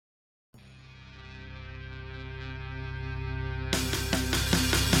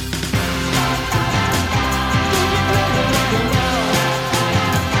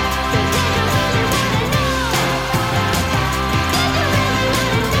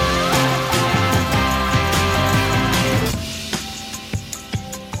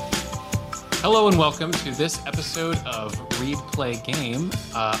Hello and welcome to this episode of Read Play Game.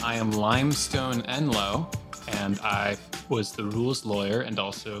 I am Limestone Enlow, and I was the rules lawyer and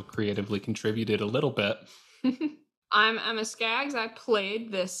also creatively contributed a little bit. I'm Emma Skaggs. I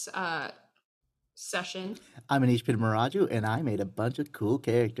played this session. I'm Anish Pittamaraju, and I made a bunch of cool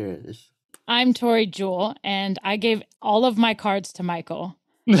characters. I'm Tori Jewell, and I gave all of my cards to Michael.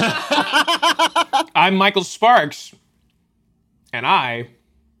 I'm Michael Sparks, and I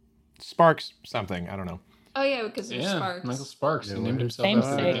Sparks something. I don't know. Oh yeah, because of Sparks. Michael Sparks. He named himself Same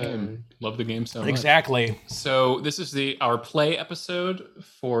after the thing. game. Love the game so much. Exactly. So this is our play episode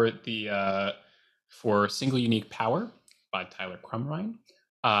for the for Single Unique Power by Tyler Crumrine.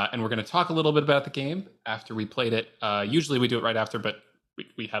 And we're going to talk a little bit about the game after we played it. Usually we do it right after, but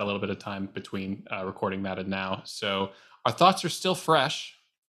we had a little bit of time between recording that and now. So our thoughts are still fresh,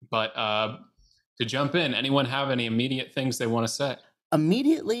 but to jump in, anyone have any immediate things they want to say?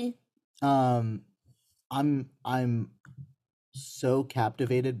 Immediately, I'm so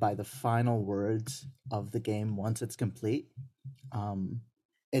captivated by the final words of the game once it's complete.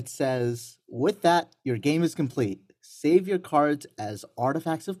 It says, "With that, your game is complete. Save your cards as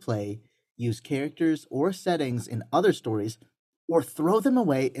artifacts of play, use characters or settings in other stories, or throw them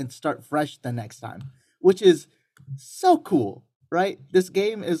away and start fresh the next time," which is so cool, right? This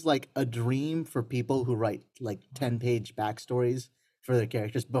game is like a dream for people who write like 10-page backstories for their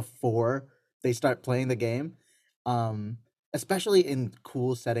characters before they start playing the game. Especially in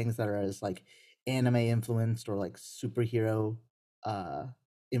cool settings that are as like anime influenced or like superhero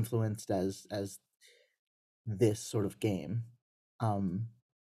influenced as this sort of game.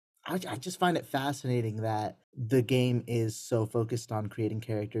 I just find it fascinating that the game is so focused on creating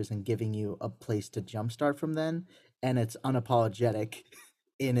characters and giving you a place to jumpstart from then, and it's unapologetic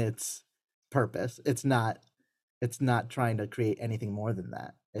in its purpose. It's not trying to create anything more than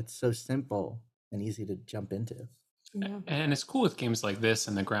that. It's so simple and easy to jump into. Yeah. And it's cool with games like this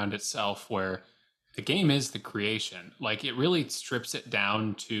and the ground itself, where the game is the creation. Like, it really strips it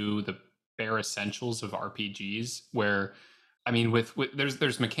down to the bare essentials of RPGs, where I mean, with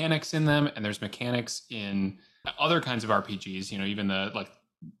there's mechanics in them, and there's mechanics in other kinds of RPGs. You know, even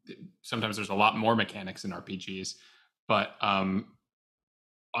sometimes there's a lot more mechanics in RPGs, but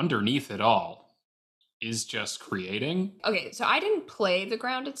underneath it all is just creating. Okay, so I didn't play the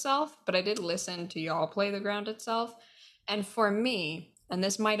ground itself, but I did listen to y'all play the ground itself. And for me, and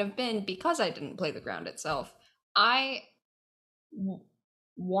this might have been because I didn't play the ground itself, I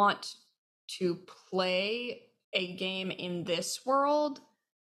want to play a game in this world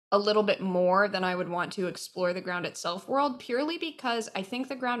a little bit more than I would want to explore the ground itself world, purely because I think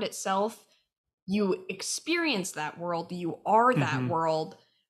the ground itself, you experience that world, you are that world,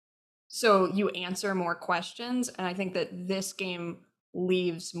 so you answer more questions. And I think that this game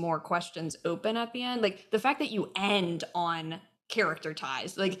leaves more questions open at the end. Like the fact that you end on character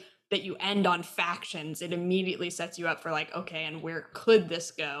ties, like that you end on factions, it immediately sets you up for like, okay, and where could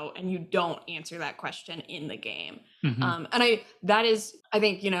this go? And you don't answer that question in the game. And I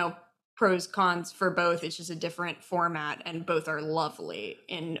think, you know, pros, cons for both. It's just a different format, and both are lovely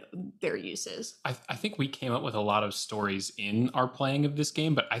in their uses. I think we came up with a lot of stories in our playing of this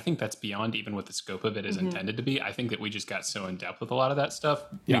game, but I think that's beyond even what the scope of it is intended to be. I think that we just got so in depth with a lot of that stuff.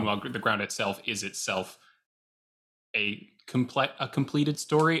 Yeah. Meanwhile, the ground itself is itself a completed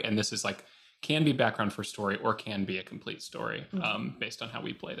story, and this is like can be background for story or can be a complete story based on how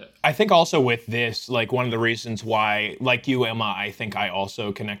we played it. I think also with this, like one of the reasons why, like you, Emma, I think I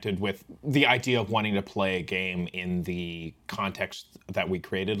also connected with the idea of wanting to play a game in the context that we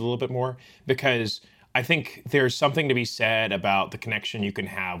created a little bit more, because I think there's something to be said about the connection you can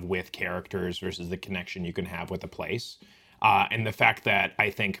have with characters versus the connection you can have with a place. And the fact that I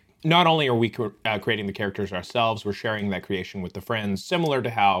think not only are we creating the characters ourselves, we're sharing that creation with the friends, similar to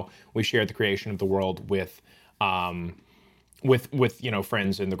how we shared the creation of the world with you know,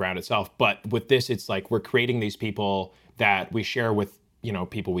 friends in the ground itself. But with this, it's like we're creating these people that we share with, you know,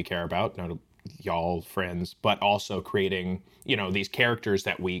 people we care about, not y'all friends, but also creating, you know, these characters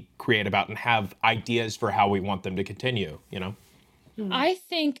that we create about and have ideas for how we want them to continue, you know? I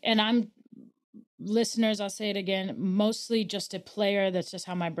think, and listeners, I'll say it again, mostly just a player. That's just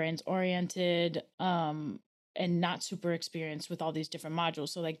how my brain's oriented, and not super experienced with all these different modules.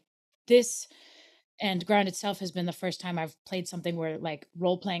 So like this and ground itself has been the first time I've played something where like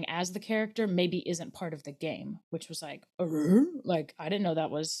role playing as the character maybe isn't part of the game, which was like I didn't know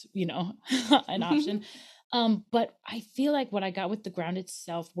that was, you know, an option. But I feel like what I got with the ground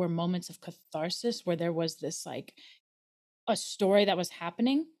itself were moments of catharsis where there was this like a story that was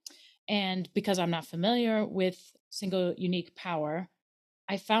happening. And because I'm not familiar with Single Unique Power,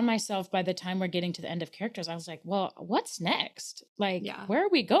 I found myself by the time we're getting to the end of characters, I was like, well, what's next? Like, Yeah. where are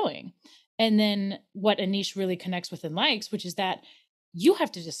we going? And then what Anish really connects with and likes, which is that you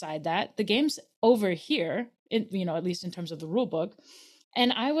have to decide that the game's over here, at least in terms of the rule book.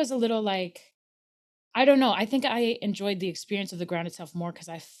 And I was a little like, I don't know. I think I enjoyed the experience of the ground itself more because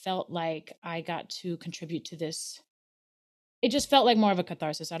I felt like I got to contribute to this. It just felt like more of a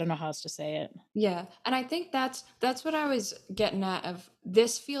catharsis. I don't know how else to say it. Yeah, and I think that's what I was getting at. Of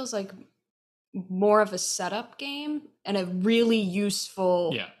this feels like more of a setup game and a really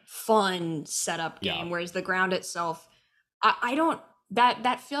useful, fun setup game. Whereas the ground itself, I don't.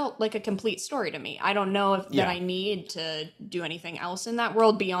 That felt like a complete story to me. I don't know if that I need to do anything else in that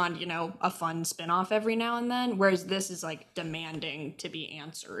world beyond a fun spin-off every now and then. Whereas this is like demanding to be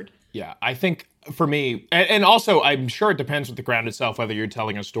answered. Yeah, I think for me, and also I'm sure it depends with the ground itself, whether you're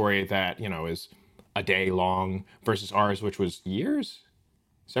telling a story that, is a day long versus ours, which was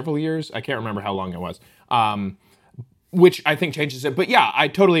several years. I can't remember how long it was, which I think changes it. But yeah, I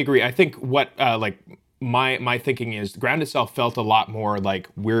totally agree. I think what, my thinking is the ground itself felt a lot more like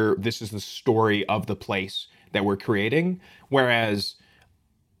this is the story of the place that we're creating. Whereas,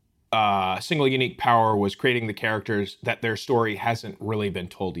 Single Unique Power was creating the characters that their story hasn't really been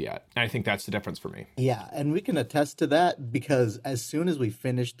told yet. And I think that's the difference for me. Yeah, and we can attest to that because as soon as we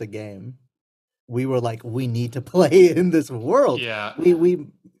finished the game, we were like, we need to play in this world. Yeah. We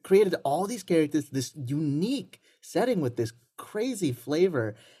created all these characters, this unique setting with this crazy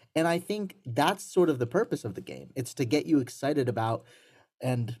flavor. And I think that's sort of the purpose of the game. It's to get you excited about,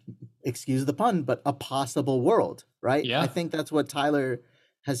 and excuse the pun, but a possible world, right? Yeah. I think that's what Tyler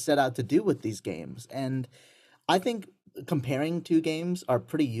has set out to do with these games. And I think comparing two games are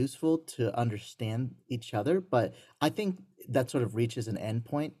pretty useful to understand each other, but I think that sort of reaches an end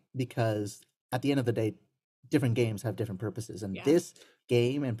point because at the end of the day, different games have different purposes. And this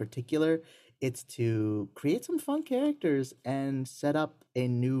game in particular, it's to create some fun characters and set up a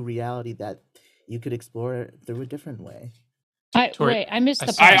new reality that you could explore through a different way. Wait, I missed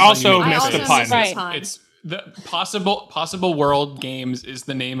the I pun. also missed the pun. Right. It's the possible world games is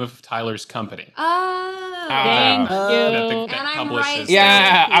the name of Tyler's company. Thank you. That And I'm publishes. right.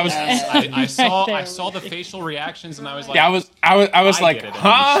 Yeah, I saw Right I there. saw the facial reactions and I was like, Yeah, I was like, get it,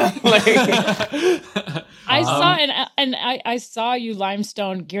 huh? Anish. I saw and I saw you,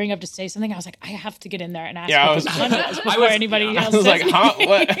 Limestone, gearing up to say something. I was like, I have to get in there and ask Yeah, I what was- the pun was I before was- anybody yeah. else I was like, says huh?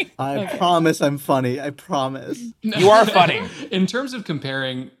 What? anything. I Okay. promise I'm funny. I promise. You are funny. In terms of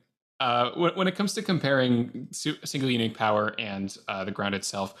comparing, when it comes to comparing Single Unique Power and the ground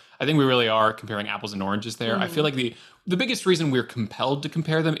itself, I think we really are comparing apples and oranges there. I feel like the biggest reason we're compelled to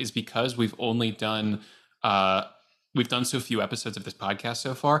compare them is because we've only done so few episodes of this podcast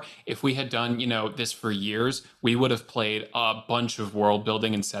so far. If we had done this for years, we would have played a bunch of world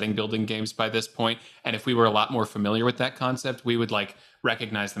building and setting building games by this point. And if we were a lot more familiar with that concept, we would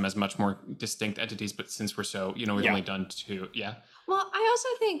recognize them as much more distinct entities. But since we're so we've only done two. Well, I also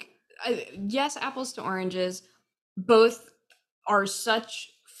think, yes, apples to oranges, both are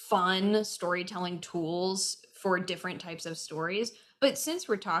such fun storytelling tools for different types of stories. But since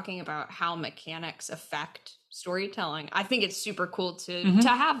we're talking about how mechanics affect storytelling, I think it's super cool to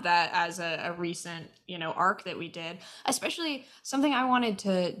have that as a recent, arc that we did. Especially something I wanted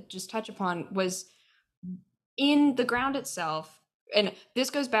to just touch upon was in the ground itself. And this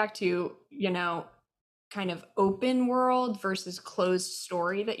goes back to, kind of open world versus closed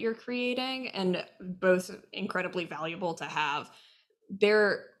story that you're creating, and both incredibly valuable to have.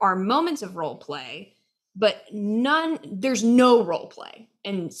 There are moments of role play, but there's no role play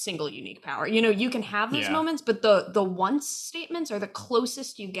in Single Unique Power. You can have those moments, but the once statements are the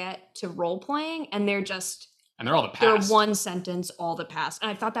closest you get to role playing, and they're all the past. They're one sentence, all the past.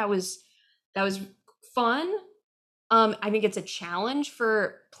 And I thought that was fun. I think it's a challenge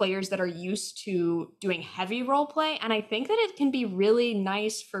for players that are used to doing heavy role play. And I think that it can be really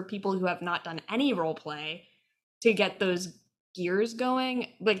nice for people who have not done any role play to get those gears going.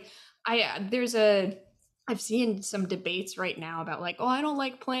 I've seen some debates right now about I don't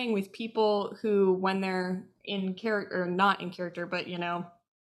like playing with people who, when they're in character, or not in character, but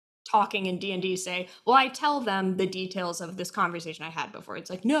talking in D&D, say, well, I tell them the details of this conversation I had before. It's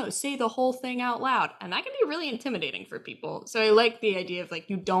like, no, say the whole thing out loud. And that can be really intimidating for people. So I like the idea of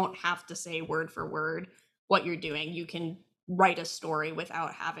you don't have to say word for word what you're doing. You can write a story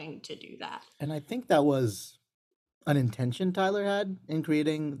without having to do that. And I think that was an intention Tyler had in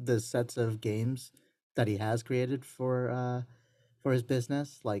creating the sets of games that he has created for his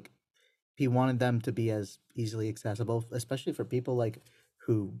business. He wanted them to be as easily accessible, especially for people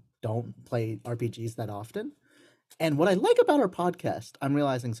who don't play RPGs that often. And what I like about our podcast, I'm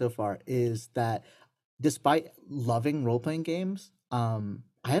realizing so far, is that despite loving role playing games, I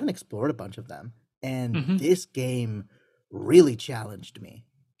haven't explored a bunch of them. And Mhm. this game really challenged me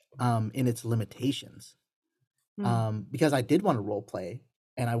in its limitations. Because I did want to role play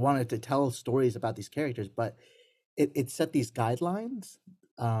and I wanted to tell stories about these characters, but it set these guidelines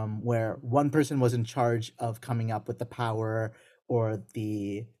where one person was in charge of coming up with the power or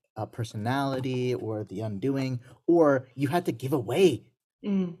the personality or the undoing, or you had to give away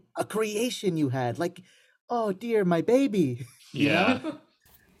a creation you had, like, oh dear, my baby, you Yeah. know?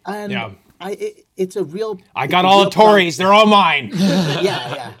 And Yeah. it's a real. I it's got a all real the Tories. They're all mine.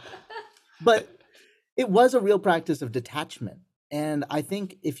 yeah. But it was a real practice of detachment. And I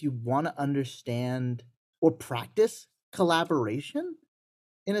think if you want to understand or practice collaboration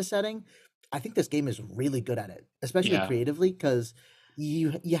in a setting, I think this game is really good at it, especially Yeah. creatively, because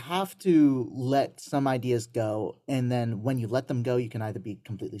you have to let some ideas go, and then when you let them go, you can either be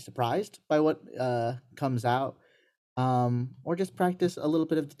completely surprised by what comes out, or just practice a little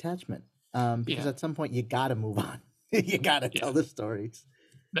bit of detachment. Because Yeah. at some point you gotta move on. You gotta tell the stories.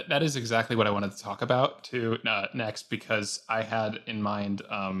 That is exactly what I wanted to talk about too next, because I had in mind.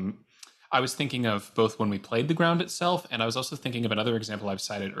 I was thinking of both when we played the ground itself, and I was also thinking of another example I've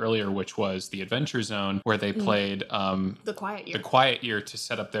cited earlier, which was the Adventure Zone, where they played The Quiet Year. the Quiet Year to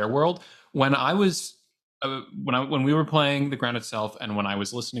set up their world. When I was when we were playing the ground itself, and when I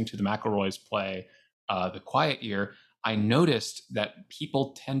was listening to the McElroys play the Quiet Year, I noticed that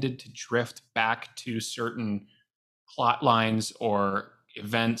people tended to drift back to certain plot lines or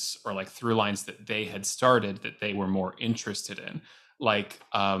events or like through lines that they had started that they were more interested in. Like,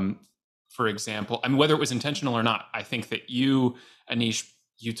 for example, I mean, whether it was intentional or not, I think that you, Anish,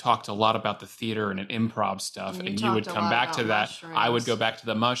 you talked a lot about the theater and improv stuff, And you and you would talked a come lot back to about that. I would go mushrooms. back to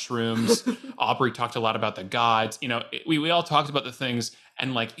the mushrooms. Aubrey talked a lot about the gods. You know, we all talked about the things,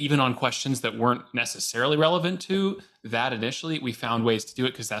 and like even on questions that weren't necessarily relevant to that initially, we found ways to do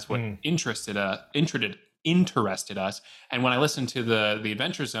it because that's what interested us. And when I listened to the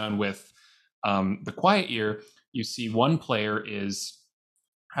Adventure Zone with the Quiet Year, you see one player is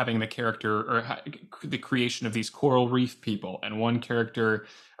having the character or the creation of these coral reef people, and one character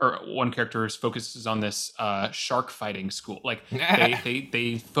focuses on this shark fighting school. Like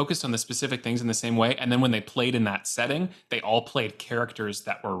they focused on the specific things in the same way, and then when they played in that setting, they all played characters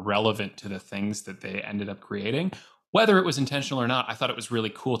that were relevant to the things that they ended up creating. Whether it was intentional or not, I thought it was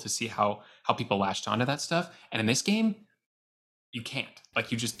really cool to see how people latched onto that stuff. And in this game, you can't.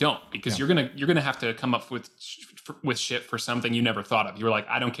 Like, you just don't, because you're gonna have to come up with shit for something you never thought of. You were like,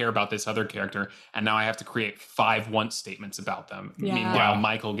 I don't care about this other character, and now I have to create 5 want statements about them. Yeah. Meanwhile,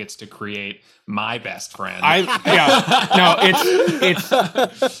 Michael gets to create my best friend.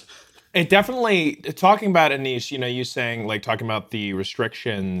 It definitely, talking about Anish, you know, you saying, like, talking about the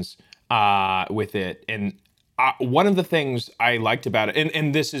restrictions with it, and one of the things I liked about it,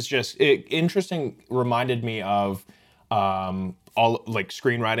 and this is just interesting, reminded me of all like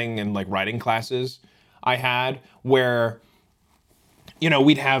screenwriting and like writing classes I had, where, you know,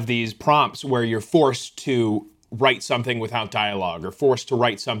 we'd have these prompts where you're forced to write something without dialogue, or forced to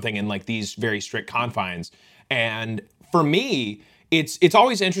write something in like these very strict confines. And for me, it's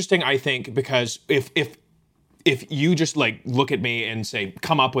always interesting, I think, because if you just like look at me and say,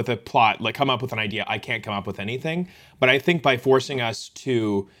 come up with a plot, like come up with an idea, I can't come up with anything. But I think by forcing us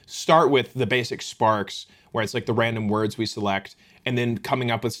to start with the basic sparks, where it's like the random words we select, and then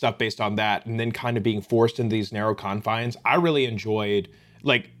coming up with stuff based on that, and then kind of being forced into these narrow confines, I really enjoyed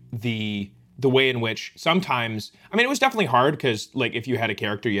like the way in which sometimes, I mean, it was definitely hard because like if you had a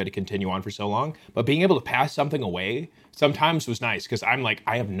character, you had to continue on for so long, but being able to pass something away sometimes was nice, because I'm like,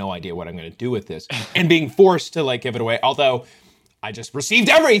 I have no idea what I'm going to do with this, and being forced to like give it away, although I just received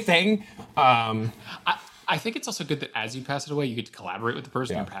everything. I think it's also good that as you pass it away, you get to collaborate with the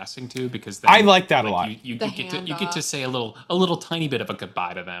person you're passing to, because then, I like that a lot. You get to say a little tiny bit of a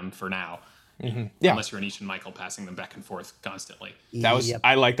goodbye to them for now. Yeah. Unless you're Anish and Michael passing them back and forth constantly.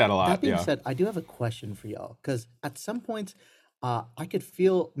 I like that a lot. That being said, I do have a question for y'all, because at some points, I could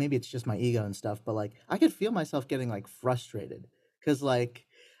feel, maybe it's just my ego and stuff, but like I could feel myself getting like frustrated, because like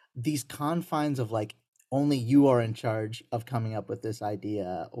these confines of like only you are in charge of coming up with this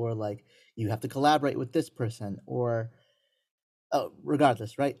idea, or like you have to collaborate with this person, or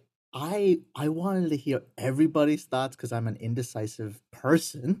regardless, right? I wanted to hear everybody's thoughts because I'm an indecisive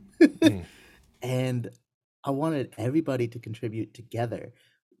person. And I wanted everybody to contribute together.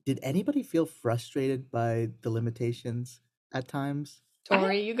 Did anybody feel frustrated by the limitations at times?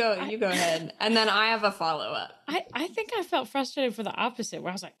 Tori, you go ahead. And then I have a follow-up. I think I felt frustrated for the opposite,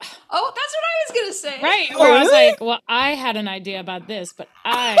 where I was like, Oh, that's what I was gonna say. right. Oh, Where I was really? like, well, I had an idea about this, but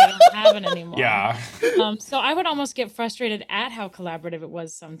I don't have it anymore. Yeah. So I would almost get frustrated at how collaborative it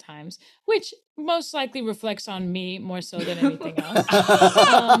was sometimes, which most likely reflects on me more so than anything else.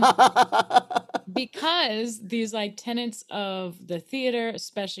 Because these like tenets of the theater,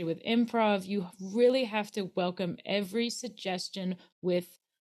 especially with improv, you really have to welcome every suggestion with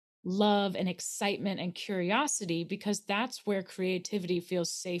love and excitement and curiosity, because that's where creativity feels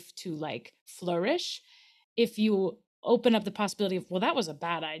safe to like flourish. If you open up the possibility of, well, that was a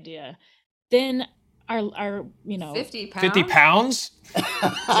bad idea, then our 50 pounds. 50 pounds? Kermit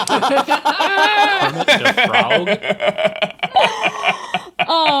the Frog.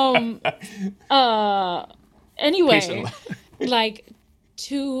 Anyway, like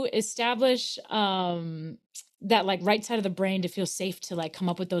to establish that like right side of the brain to feel safe to like come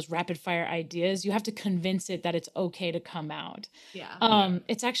up with those rapid fire ideas, you have to convince it that it's okay to come out. Yeah.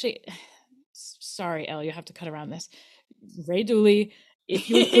 It's actually, sorry, Elle, you have to cut around this. Ray Dooley, if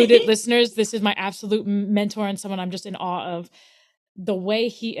you included listeners, this is my absolute mentor and someone I'm just in awe of. The way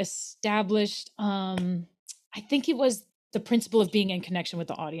he established, I think it was the principle of being in connection with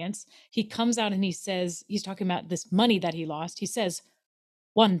the audience. He comes out and he says, he's talking about this money that he lost. He says,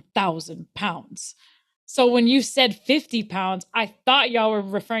 1,000 pounds. So when you said 50 pounds, I thought y'all were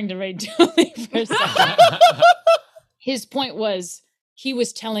referring to Ray Dooley for a second. His point was, he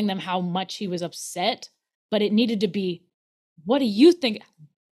was telling them how much he was upset, but it needed to be, what do you think?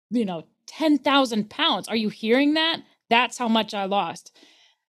 10,000 pounds. Are you hearing that? That's how much I lost.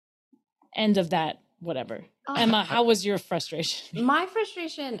 End of that, whatever. Emma, how was your frustration? My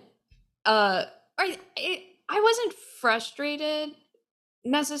frustration, I wasn't frustrated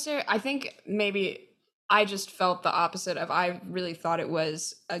necessarily. I think maybe I just felt the opposite of, I really thought it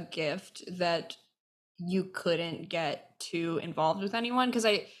was a gift that you couldn't get too involved with anyone. Because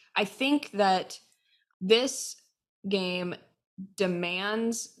I think that this game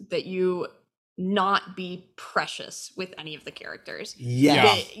demands that you not be precious with any of the characters.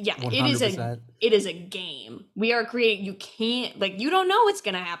 Yes. It is a game. We are creating, you can't, like, you don't know what's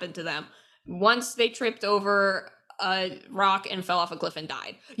going to happen to them once they tripped over a rock and fell off a cliff and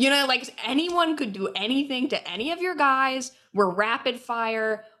died. Like, anyone could do anything to any of your guys. We're rapid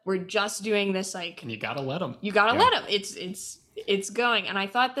fire. We're just doing this, like, And you gotta let them. you gotta let them. It's going. And I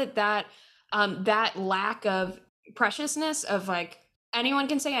thought that lack of preciousness of, like, anyone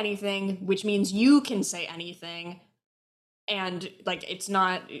can say anything, which means you can say anything, and like, it's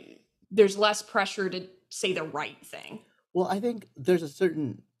not, there's less pressure to say the right thing. Well, I think there's a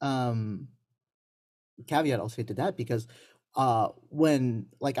certain caveat I'll say to that, because when,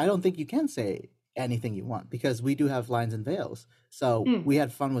 like, I don't think you can say anything you want, because we do have lines and veils. So we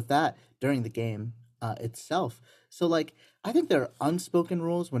had fun with that during the game itself. So, like, I think there are unspoken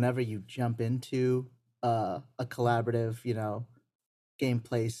rules whenever you jump into a collaborative,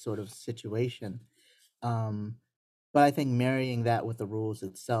 gameplay sort of situation. But I think marrying that with the rules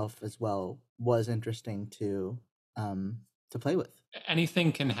itself as well was interesting to play with.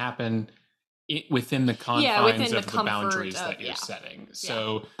 Anything can happen within the confines within of the the boundaries comfort of- that you're yeah. setting.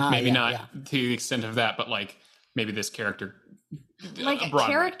 So Ah, maybe yeah, not yeah. to the extent of that, but like maybe this character, Like, Broadway,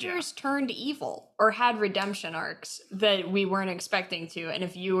 characters turned evil or had redemption arcs that we weren't expecting to. And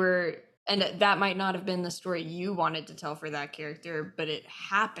if you were, and that might not have been the story you wanted to tell for that character, but it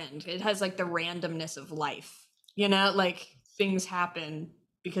happened. It has, like, the randomness of life, like, things happen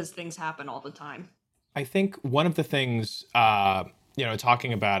because things happen all the time. I think one of the things,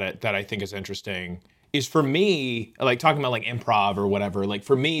 talking about it that I think is interesting is, for me, like, talking about like improv or whatever, like,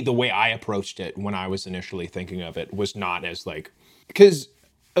 for me, the way I approached it when I was initially thinking of it was not as like,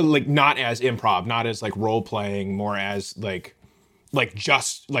 not as improv, not as like role playing, more as like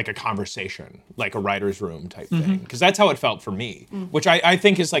just like a conversation, like a writer's room type thing. Because that's how it felt for me, which I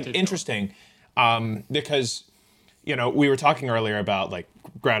think is like interesting, because, we were talking earlier about like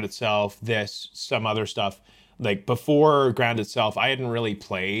Ground Itself, some other stuff. Like, before Ground Itself, I hadn't really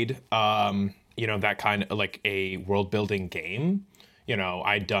played, that kind of like a world building game.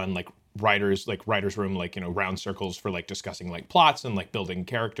 I'd done like writers room, like, round circles for like discussing like plots and like building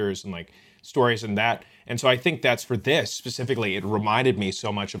characters and like stories and that. And so I think that's, for this specifically, it reminded me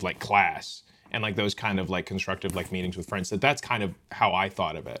so much of like class and like those kind of like constructive like meetings with friends, that's kind of how I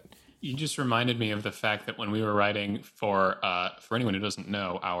thought of it. You just reminded me of the fact that when we were writing for anyone who doesn't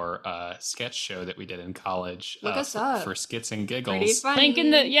know, our sketch show that we did in college, Look us up. for Skits and Pretty Giggles. funny.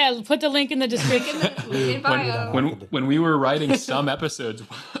 Put the link in the description. Link in bio. When we were writing some episodes,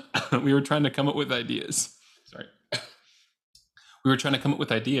 we were trying to come up with ideas. Sorry. we were trying to come up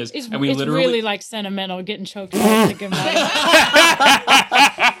with ideas, It's, and we it's literally really like sentimental, getting choked up. Thinking about it.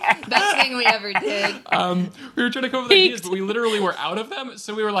 Best thing we ever did. we were trying to come up with ideas, but we literally were out of them.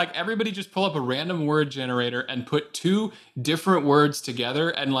 So we were like, everybody just pull up a random word generator and put two different words together,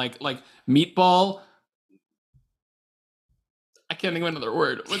 and like meatball. I can't think of another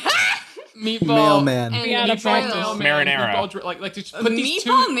word. Meatball. Mailman. And We gotta meatball practice. mailman. Marinara. Meatball, like just put these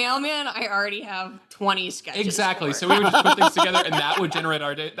Meatball two. mailman, I already have 20 sketches. Exactly. for. So we would just put things together, and that would generate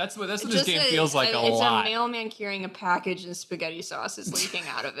our day. That's what this Just game feels like a it's lot. a mailman carrying a package and spaghetti sauce is leaking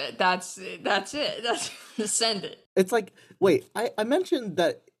out of it. That's it. That's send it. It's like, wait, I mentioned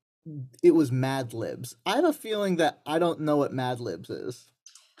that it was Mad Libs. I have a feeling that I don't know what Mad Libs is.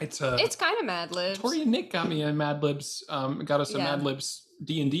 It's It's kind of Mad Libs. Tori and Nick got me a Mad Libs. Got us a Yeah. Mad Libs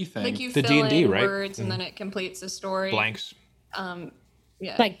D&D thing. Like you The fill D&D, in right? words and then it completes the story. Blanks.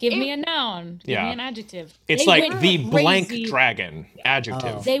 Yeah. Like, give me a noun. Give Yeah. me an adjective. It's They like went the blank crazy. dragon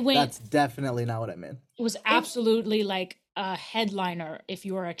adjective. Oh, They went- That's definitely not what I meant. It was absolutely like a headliner if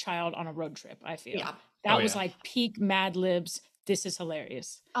you were a child on a road trip, I feel. Yeah. That Oh, was yeah. like peak Mad Libs. This is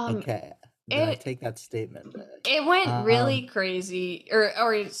hilarious. Okay. Then I it- take that statement back. It went really Um, crazy, or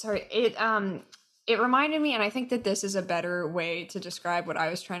sorry, it reminded me, and I think that this is a better way to describe what I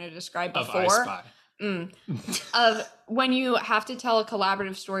was trying to describe of I before. Spy. Of when you have to tell a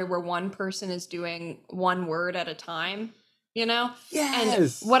collaborative story where one person is doing one word at a time, you know?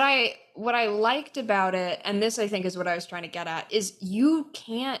 Yes. And what I liked about it, and this I think is what I was trying to get at, is you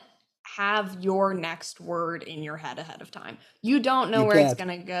can't have your next word in your head ahead of time. You don't know You where it's can't.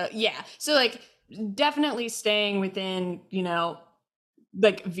 gonna go. Yeah. So like definitely staying within,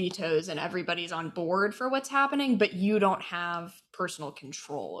 like vetoes and everybody's on board for what's happening, but you don't have personal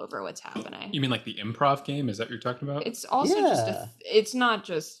control over what's happening. You mean like the improv game? Is that what you're talking about? It's also just Yeah. it's not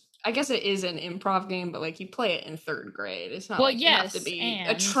just, I guess it is an improv game, but like you play it in third grade. It's not Well, like you have yes, to be a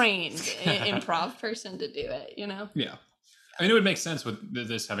and- trained improv person to do it, you know? Yeah. I mean, it would make sense with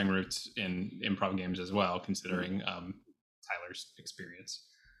this having roots in improv games as well, considering Tyler's experience.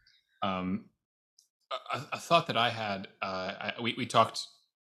 A thought that I had, we talked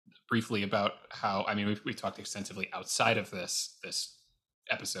briefly about how, I mean, we talked extensively outside of this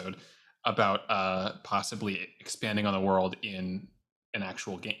episode about possibly expanding on the world in an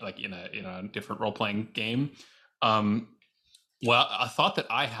actual game, like in a different role playing game. Well, a thought that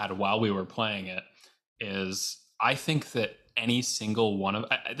I had while we were playing it is, I think that any single one of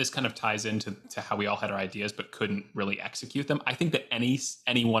this kind of ties into how we all had our ideas but couldn't really execute them. I think that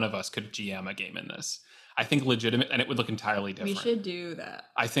any one of us could GM a game in this. I think legitimate, and it would look entirely different. We should do that.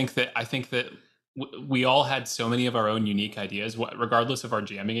 I think that we all had so many of our own unique ideas, regardless of our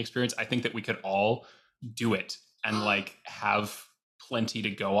GMing experience. I think that we could all do it and like have plenty to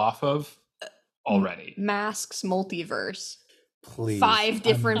go off of already. Masks multiverse. Please. 5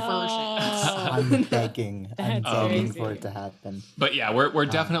 different Oh. versions. I'm begging. I'm That's begging for crazy. it to happen. But yeah, we're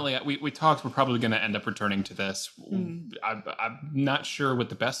definitely we talked. We're probably going to end up returning to this. I'm not sure what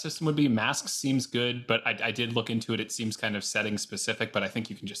the best system would be. Masks seems good, but I did look into it. It seems kind of setting specific, but I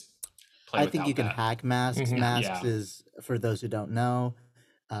think you can just play. I think you can without that. hack masks. Mhm. Masks Yeah. is, for those who don't know,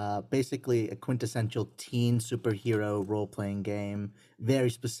 basically a quintessential teen superhero role playing game,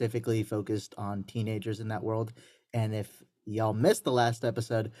 very specifically focused on teenagers in that world. And if y'all missed the last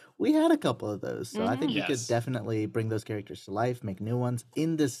episode, we had a couple of those. So I think we could Yes. definitely bring those characters to life, make new ones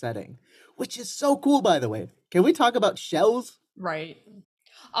in this setting, which is so cool, by the way. Can we talk about shells? Right.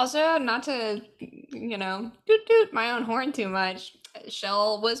 Also, not to, toot my own horn too much.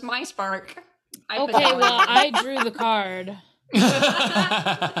 Shell was my spark. I put Okay, that well, one in. I drew the card.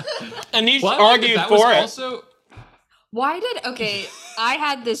 Anish Well, argued that was for it. also I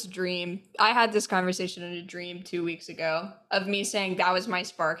had this dream. I had this conversation in a dream 2 weeks ago of me saying that was my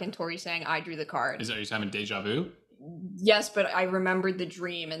spark and Tori saying I drew the card. are you having deja vu? Yes, but I remembered the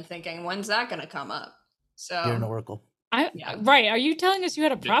dream and thinking, when's that going to come up? So You're an oracle. Yeah. Right. Are you telling us you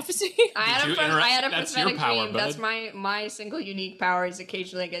had a prophecy? I had, Did a, you pro- I had a interact- that's your prophetic power, dream. That's bud. my single unique power is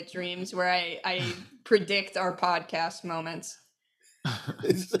occasionally I get dreams where I predict our podcast moments.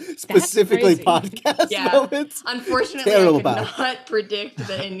 Specifically crazy. podcast Yeah. moments. Unfortunately, Terrible I could power. not predict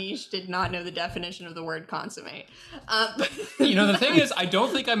that Anish did not know the definition of the word consummate. The thing is, I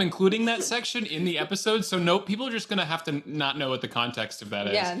don't think I'm including that section in the episode, so no, people are just gonna have to not know what the context of that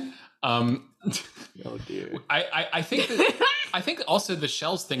is. yeah. Oh dear. I think that I think also the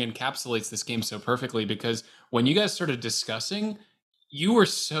shells thing encapsulates this game so perfectly, because when you guys started discussing, you were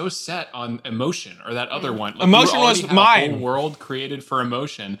so set on emotion or that other one. Like, Emotion you already was had mine. A whole world created for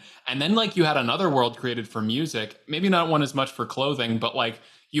emotion, and then like you had another world created for music. Maybe not one as much for clothing, but like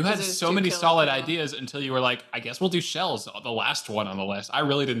You had 'Cause it was so too many kill solid kill. ideas until you were like, I guess we'll do shells, the last one on the list. I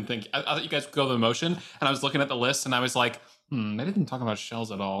really didn't think, I thought you guys would go the motion, and I was looking at the list and I was like, they didn't talk about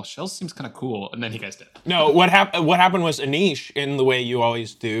shells at all. Shells seems kind of cool. And then you guys did. No, what happened was Anish, in the way you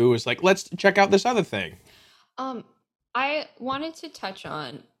always do, was like, let's check out this other thing. I wanted to touch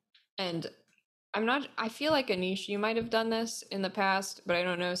on, and I feel like Anish, you might have done this in the past, but I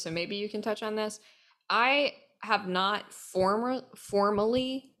don't know, so maybe you can touch on this. I have not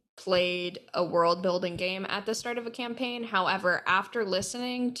formally played a world building game at the start of a campaign. However, after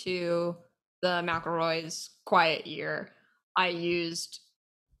listening to the McElroy's Quiet Year, I used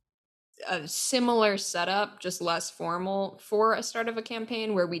a similar setup, just less formal, for a start of a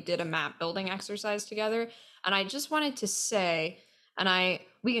campaign where we did a map building exercise together. And I just wanted to say, and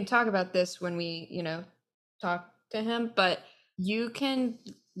we can talk about this when we, talk to him, but you can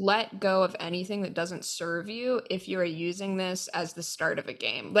let go of anything that doesn't serve you if you are using this as the start of a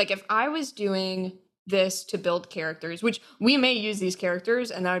game. Like if I was doing this to build characters, which we may use these characters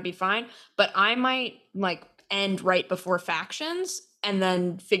and that would be fine, but I might like end right before factions and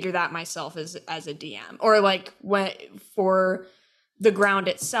then figure that myself as a DM. Or like for the ground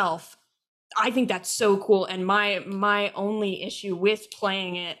itself, I think that's so cool. And my only issue with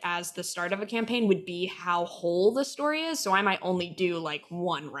playing it as the start of a campaign would be how whole the story is. So I might only do like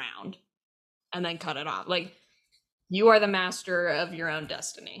one round and then cut it off. Like you are the master of your own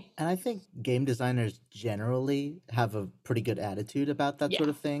destiny. And I think game designers generally have a pretty good attitude about that sort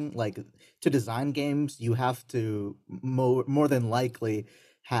of thing. Like to design games, you have to more than likely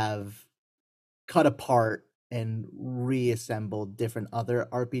have cut apart and reassembled different other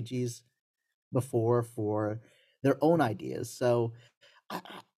RPGs before for their own ideas. So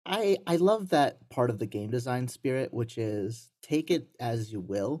I love that part of the game design spirit, which is take it as you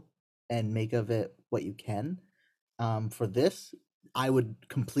will and make of it what you can. For this, I would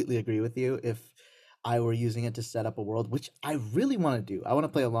completely agree with you if I were using it to set up a world, which I really want to do. I want to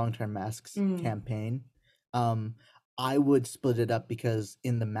play a long-term Masks campaign. I would split it up because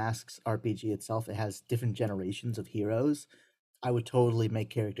in the Masks RPG itself, it has different generations of heroes. I would totally make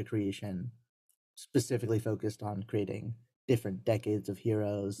character creation specifically focused on creating different decades of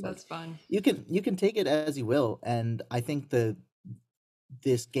heroes. That's fun. You can take it as you will, and I think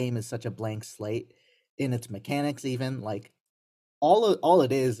this game is such a blank slate in its mechanics. Even like all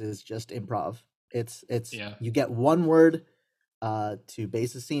it is just improv. It's you get one word to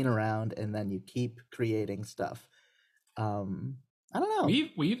base a scene around, and then you keep creating stuff. I don't know.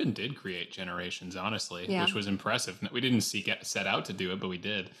 We even did create generations, honestly, which was impressive. We didn't set out to do it, but we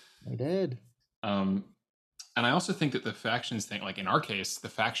did. We did. And I also think that the factions thing, like in our case, the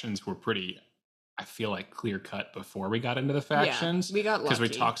factions were pretty, I feel like, clear cut before we got into the factions. Yeah, we got lucky because we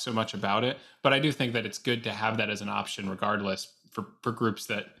talked so much about it. But I do think that it's good to have that as an option, regardless, for groups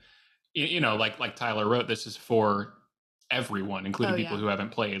that, like Tyler wrote, this is for everyone, including people who haven't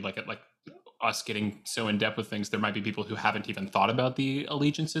played. Like us getting so in depth with things, there might be people who haven't even thought about the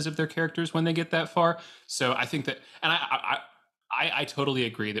allegiances of their characters when they get that far. So I think that, and I totally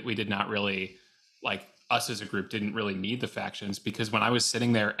agree that we did not really, like, us as a group didn't really need the factions, because when I was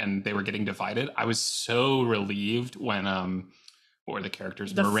sitting there and they were getting divided, I was so relieved when what were the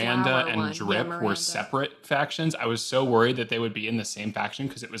characters? Miranda and Drip were separate factions. I was so worried that they would be in the same faction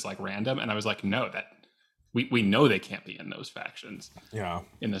because it was like random, and I was like, no, that we know they can't be in those factions. Yeah,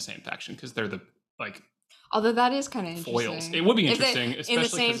 in the same faction, because they're the like. Although that is kind of interesting. Foils. It would be interesting, especially in the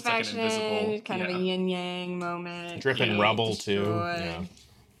same it's faction, like an invisible, kind of a yin yang moment. Drip and Rubble too. Yeah.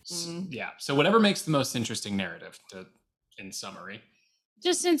 Yeah. So whatever makes the most interesting narrative, in summary.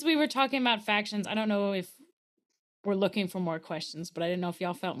 Just since we were talking about factions, I don't know if we're looking for more questions, but I didn't know if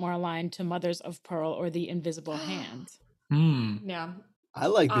y'all felt more aligned to Mothers of Pearl or the Invisible Hand. Yeah. I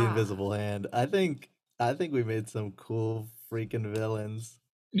like the Invisible Hand. I think we made some cool freaking villains.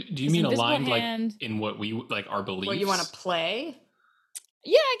 Do you mean aligned like in what we like our beliefs? What you want to play?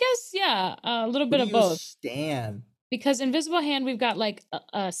 Yeah, I guess a little bit of both. Stan. Because Invisible Hand, we've got like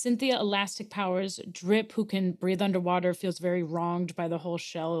Cynthia Elastic Powers, Drip, who can breathe underwater, feels very wronged by the whole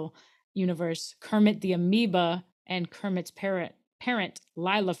shell universe, Kermit the Amoeba, and Kermit's parent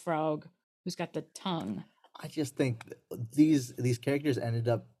Lila Frog, who's got the tongue. I just think these characters ended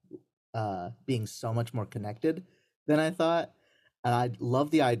up being so much more connected than I thought. And I love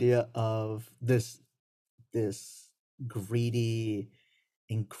the idea of this greedy,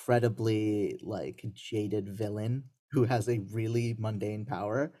 incredibly like jaded villain who has a really mundane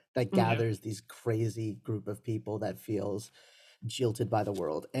power that gathers these crazy group of people that feels jilted by the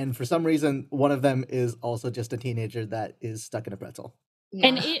world. And for some reason, one of them is also just a teenager that is stuck in a pretzel. Yeah.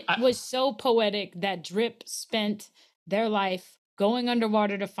 And it was so poetic that Drip spent their life going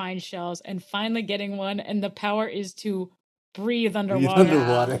underwater to find shells, and finally getting one. And the power is to breathe Breathe underwater.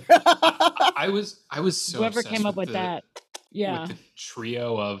 underwater. I was so Whoever obsessed came up with the, that. Yeah. with the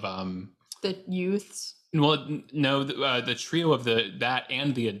trio of The youths. no the trio of that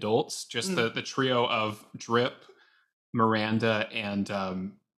and the adults, just the trio of Drip, Miranda, and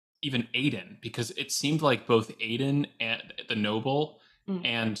even Aiden, because it seemed like both Aiden and the noble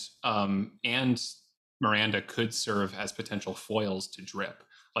and Miranda could serve as potential foils to Drip.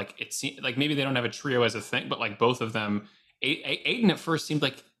 Like it seemed like maybe they don't have a trio as a thing, but like both of them, Aiden at first seemed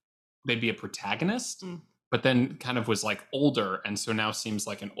like they'd be a protagonist, but then kind of was like older, and so now seems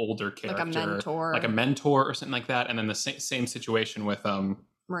like an older character, like a mentor or something like that. And then the same situation with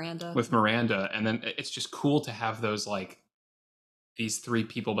Miranda, and then it's just cool to have those like these three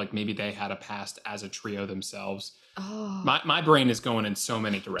people, like maybe they had a past as a trio themselves. Oh, my brain is going in so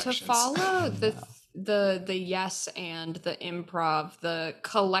many directions. To follow the yes and the improv, the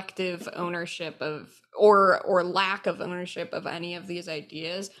collective ownership of or lack of ownership of any of these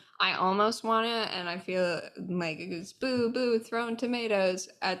ideas, I almost want to, and I feel like it's boo throwing tomatoes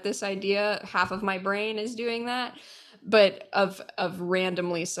at this idea. Half of my brain is doing that, but of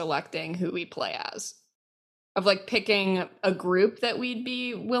randomly selecting who we play as. Of like picking a group that we'd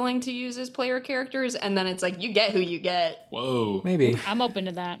be willing to use as player characters, and then it's like you get who you get. Whoa, maybe I'm open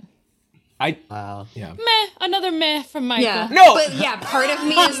to that. Wow. Yeah. Another meh from Michael. Yeah. No. But yeah, part of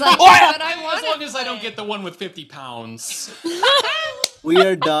me is like, but I want as long as I don't get the one with 50 pounds. We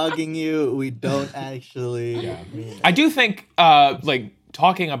are dogging you. We don't actually. Yeah. I do think, like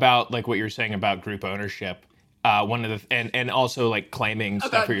talking about like what you're saying about group ownership, one of the and also like claiming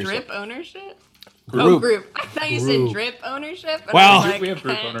stuff about for yourself. Drip ownership. Group. Oh, group. I thought you said drip ownership. Well, we have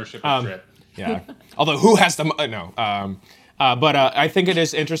group ownership of Drip. Yeah. Although who has the no? But I think it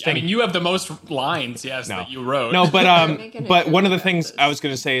is interesting. I mean, you have the most lines, that you wrote. No, but one of the things I was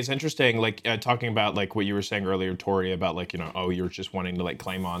going to say is interesting, like talking about like what you were saying earlier, Tori, about like you're just wanting to like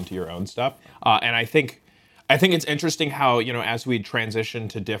claim on to your own stuff, and I think it's interesting how as we transition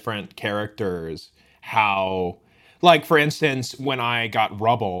to different characters, how like for instance when I got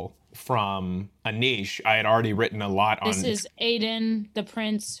Rubble from Anish, I had already written a lot on. This is Aiden, the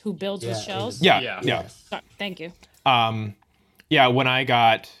prince who builds with shells. Yeah. Sorry, thank you. Yeah, when I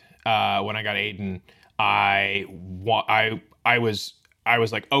got Aiden, I was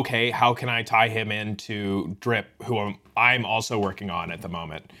like, okay, how can I tie him into Drip, who I'm also working on at the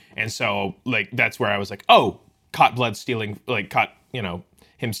moment? And so like that's where I was like, oh, him stealing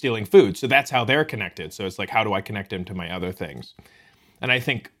food. So that's how they're connected. So it's like, how do I connect him to my other things? And I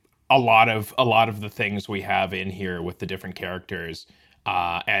think a lot of the things we have in here with the different characters,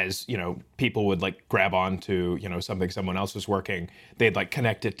 as people would like grab onto something someone else was working, they'd like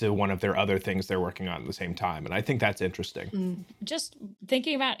connect it to one of their other things they're working on at the same time, and I think that's interesting. Just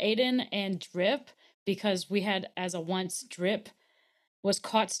thinking about Aiden and Drip, because we had as a once Drip was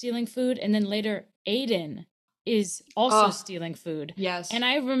caught stealing food, and then later Aiden is also stealing food. Yes. And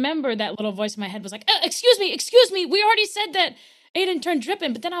I remember that little voice in my head was like, excuse me, we already said that Aiden turned Drip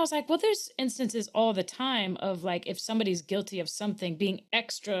in. But then I was like, well, there's instances all the time of like if somebody's guilty of something being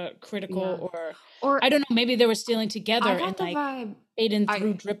extra critical or I don't know, maybe they were stealing together and like vibe. Aiden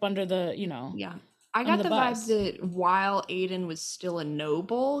threw Drip under the, Yeah. I got the vibe that while Aiden was still a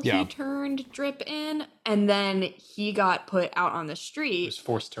noble, he turned Drip in, and then he got put out on the street. He was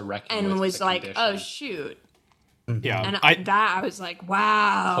forced to reckon and with was the like, condition. "Oh shoot!" Yeah, and I was like,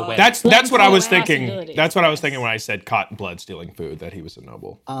 "Wow." That's what I was thinking. That's what I was thinking when I said cotton blood stealing food. That he was a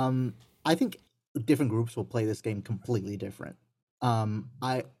noble. I think different groups will play this game completely different.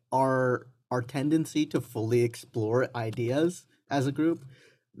 Our tendency to fully explore ideas as a group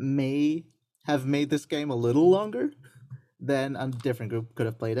may have made this game a little longer than a different group could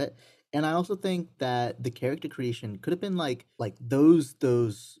have played it. And I also think that the character creation could have been like those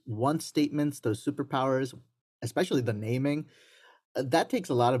one statements, those superpowers, especially the naming. That takes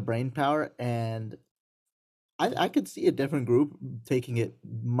a lot of brain power, and I could see a different group taking it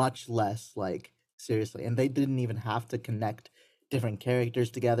much less like seriously. And they didn't even have to connect different characters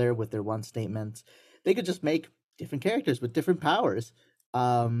together with their one statements. They could just make different characters with different powers.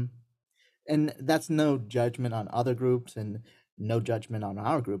 And that's no judgment on other groups and no judgment on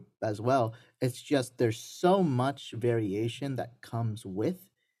our group as well. It's just there's so much variation that comes with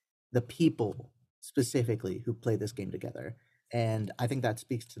the people specifically who play this game together. And I think that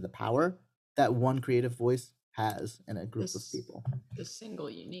speaks to the power that one creative voice has in a group of people. The single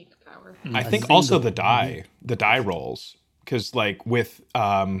unique power. I think also the die rolls. Because like with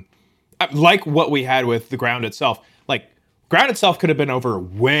like what we had with the ground itself, like Ground itself could have been over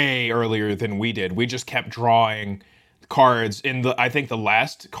way earlier than we did. We just kept drawing cards I think the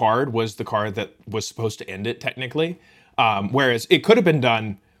last card was the card that was supposed to end it technically. Whereas it could have been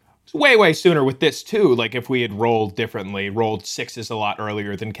done way sooner with this too. Like if we had rolled differently, rolled 6s a lot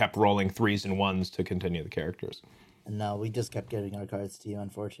earlier, then kept rolling 3s and 1s to continue the characters. No, we just kept giving our cards to you,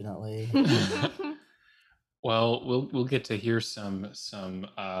 unfortunately. Well, we'll get to hear some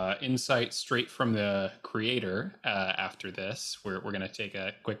insight straight from the creator after this. We're going to take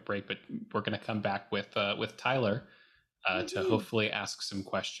a quick break, but we're going to come back with Tyler to hopefully ask some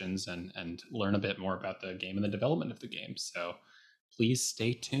questions and learn a bit more about the game and the development of the game. So please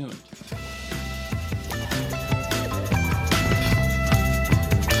stay tuned.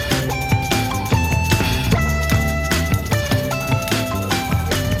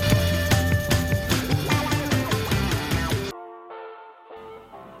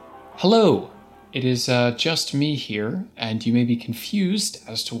 Hello, it is just me here, and you may be confused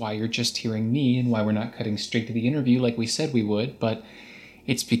as to why you're just hearing me and why we're not cutting straight to the interview like we said we would, but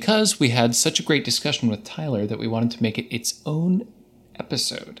it's because we had such a great discussion with Tyler that we wanted to make it its own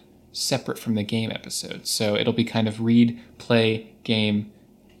episode, separate from the game episode. So it'll be kind of read, play, game,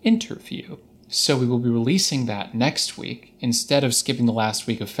 interview. So we will be releasing that next week instead of skipping the last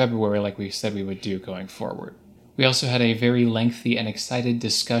week of February like we said we would do going forward. We also had a very lengthy and excited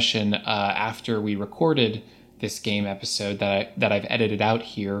discussion after we recorded this game episode that I've edited out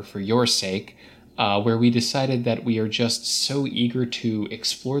here for your sake, where we decided that we are just so eager to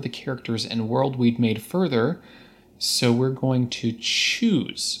explore the characters and world we'd made further, so we're going to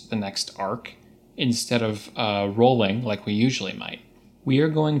choose the next arc instead of rolling like we usually might. We are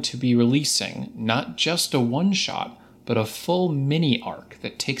going to be releasing not just a one-shot, but a full mini arc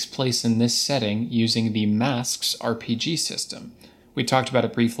that takes place in this setting using the Masks RPG system. We talked about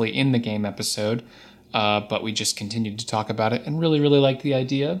it briefly in the game episode, but we just continued to talk about it and really liked the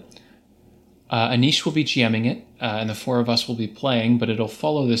idea. Anish will be GMing it, and the four of us will be playing, but it'll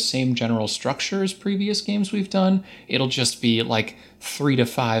follow the same general structure as previous games we've done. It'll just be like 3 to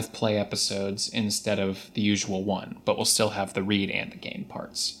 5 play episodes instead of the usual one, but we'll still have the read and the game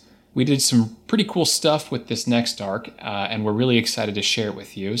parts. We did some pretty cool stuff with this next arc, and we're really excited to share it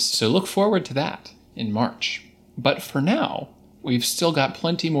with you, so look forward to that in March. But for now, we've still got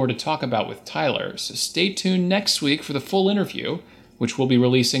plenty more to talk about with Tyler, so stay tuned next week for the full interview, which we'll be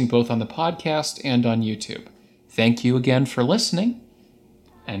releasing both on the podcast and on YouTube. Thank you again for listening,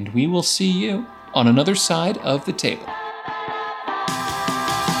 and we will see you on another side of the table.